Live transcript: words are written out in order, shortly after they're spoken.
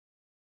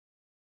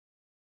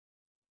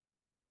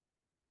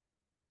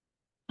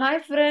Hi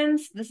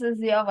friends, this is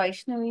your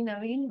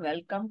Vaishnavinaveen.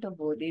 Welcome to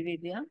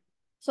Bodhividya.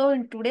 So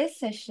in today's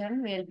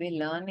session, we'll be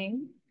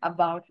learning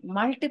about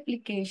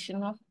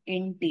multiplication of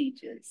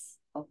integers.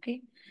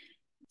 Okay.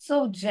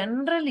 So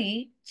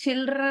generally,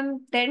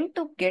 children tend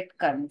to get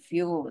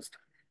confused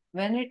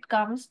when it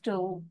comes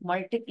to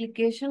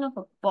multiplication of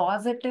a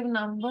positive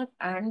number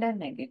and a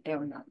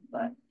negative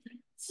number.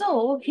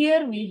 So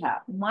here we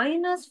have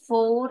minus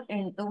 4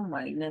 into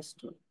minus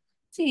 2.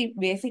 See,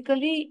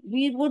 basically,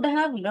 we would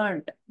have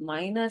learnt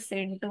minus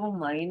into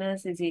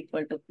minus is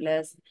equal to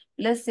plus,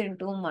 plus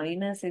into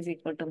minus is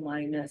equal to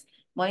minus,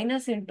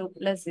 minus into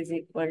plus is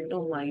equal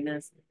to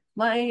minus,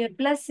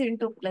 plus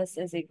into plus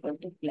is equal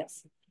to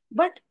plus.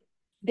 But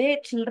they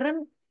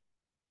children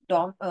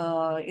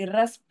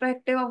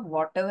irrespective of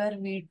whatever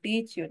we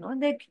teach,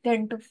 they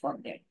tend to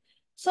forget.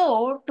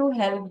 So to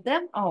help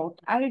them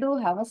out, I do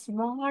have a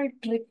small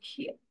trick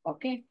here.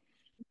 Okay.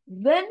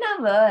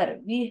 Whenever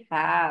we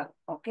have,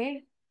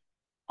 okay,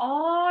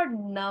 odd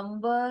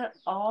numbers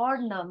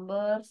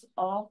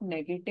of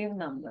negative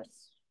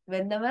numbers.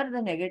 Whenever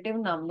the negative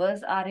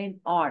numbers are in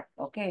odd,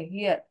 okay,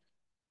 here,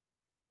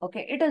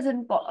 okay, it is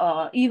in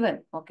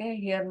even, okay,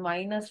 here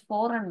minus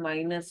 4 and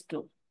minus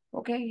 2.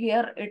 Okay,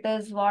 here it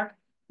is what?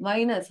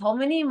 Minus. How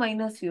many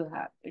minus you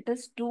have? It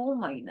is 2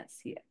 minus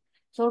here.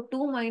 So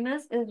 2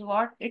 minus is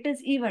what? It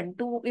is even.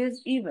 2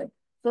 is even.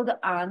 So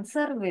the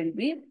answer will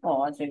be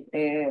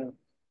positive.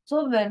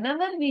 So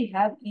whenever we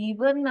have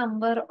even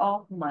number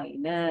of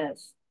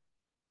minus,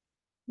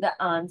 the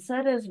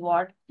answer is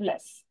what?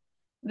 Plus.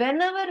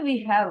 Whenever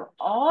we have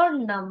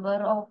odd number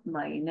of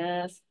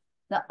minus,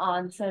 the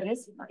answer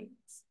is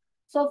minus.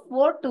 So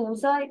 4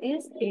 twos are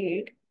is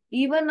 8.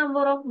 Even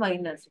number of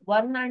minus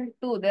 1 and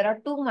 2. There are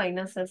two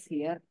minuses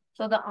here.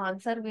 So the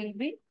answer will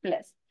be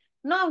plus.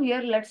 Now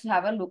here let's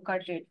have a look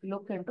at it.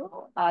 Look into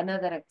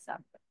another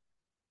example.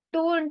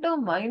 2 into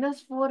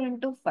minus 4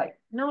 into 5.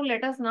 Now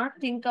let us not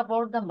think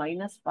about the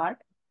minus part.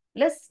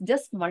 Let's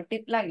just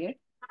multiply it.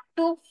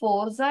 2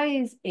 fours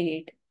is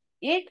 8.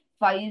 8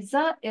 fives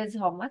is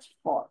how much?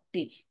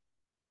 40.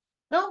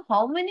 Now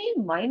how many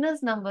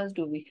minus numbers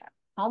do we have?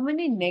 How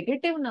many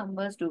negative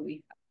numbers do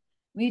we have?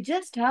 We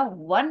just have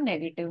one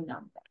negative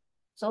number.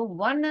 So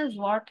 1 is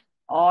what?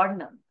 Odd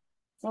number.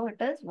 So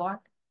it is what?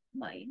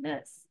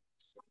 Minus.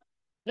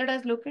 Let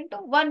us look into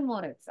one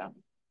more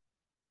example.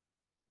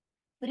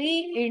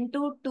 3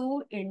 into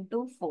 2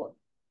 into 4.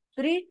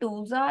 3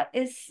 twos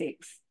is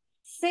 6.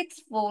 6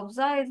 fours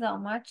is how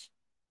much?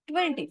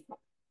 24.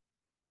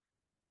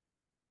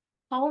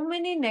 How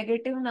many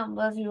negative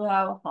numbers you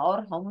have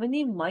or how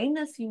many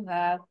minus you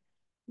have?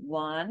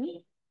 1,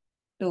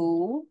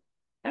 2,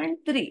 and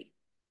 3.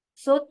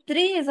 So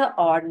 3 is an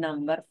odd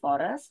number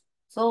for us.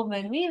 So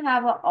when we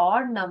have an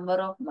odd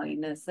number of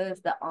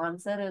minuses, the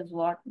answer is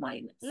what?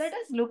 Minus. Let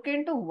us look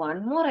into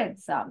one more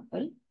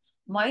example.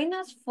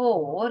 Minus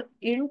 4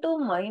 into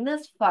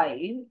minus 5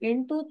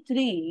 into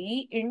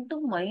 3 into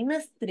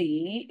minus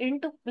 3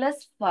 into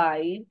plus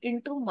 5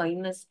 into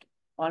minus 2.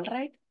 All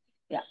right?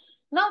 Yeah.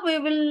 Now we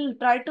will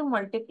try to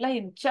multiply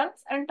in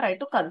chunks and try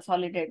to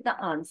consolidate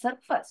the answer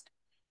first.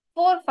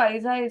 4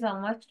 fives is how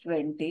much?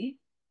 20.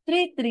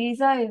 3 threes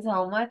is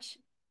how much?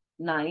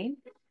 9.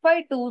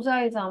 5 twos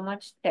is how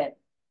much? 10.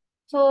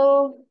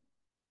 So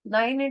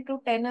 9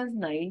 into 10 is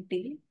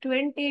 90.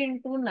 20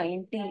 into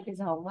 90 is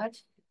how much?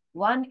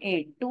 1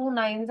 8. 2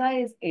 nines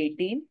is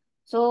 18.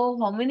 So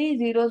how many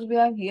zeros we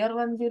have? Here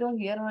 1 0,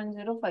 here 1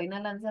 0.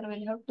 Final answer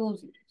will have 2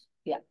 zeros.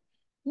 Yeah.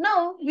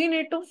 Now we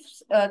need to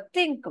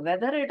think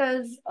whether it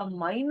is a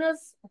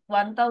minus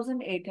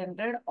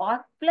 1800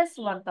 or plus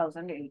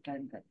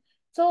 1800.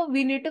 So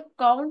we need to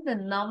count the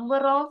number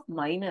of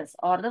minus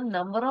or the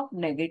number of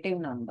negative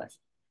numbers.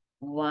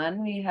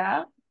 1 we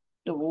have,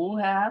 2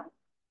 have,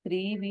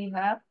 3 we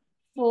have,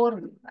 4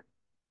 we have.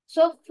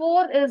 So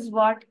 4 is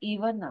what?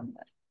 Even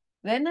number.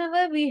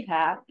 Whenever we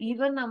have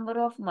even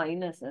number of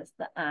minuses,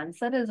 the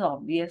answer is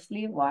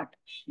obviously what?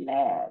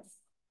 Less.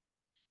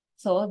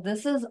 So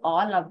this is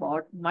all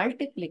about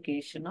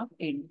multiplication of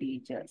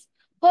integers.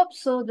 Hope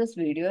so this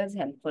video is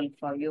helpful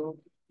for you.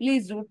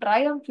 Please do try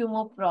a few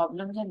more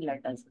problems and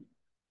let us know.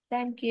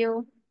 Thank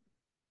you.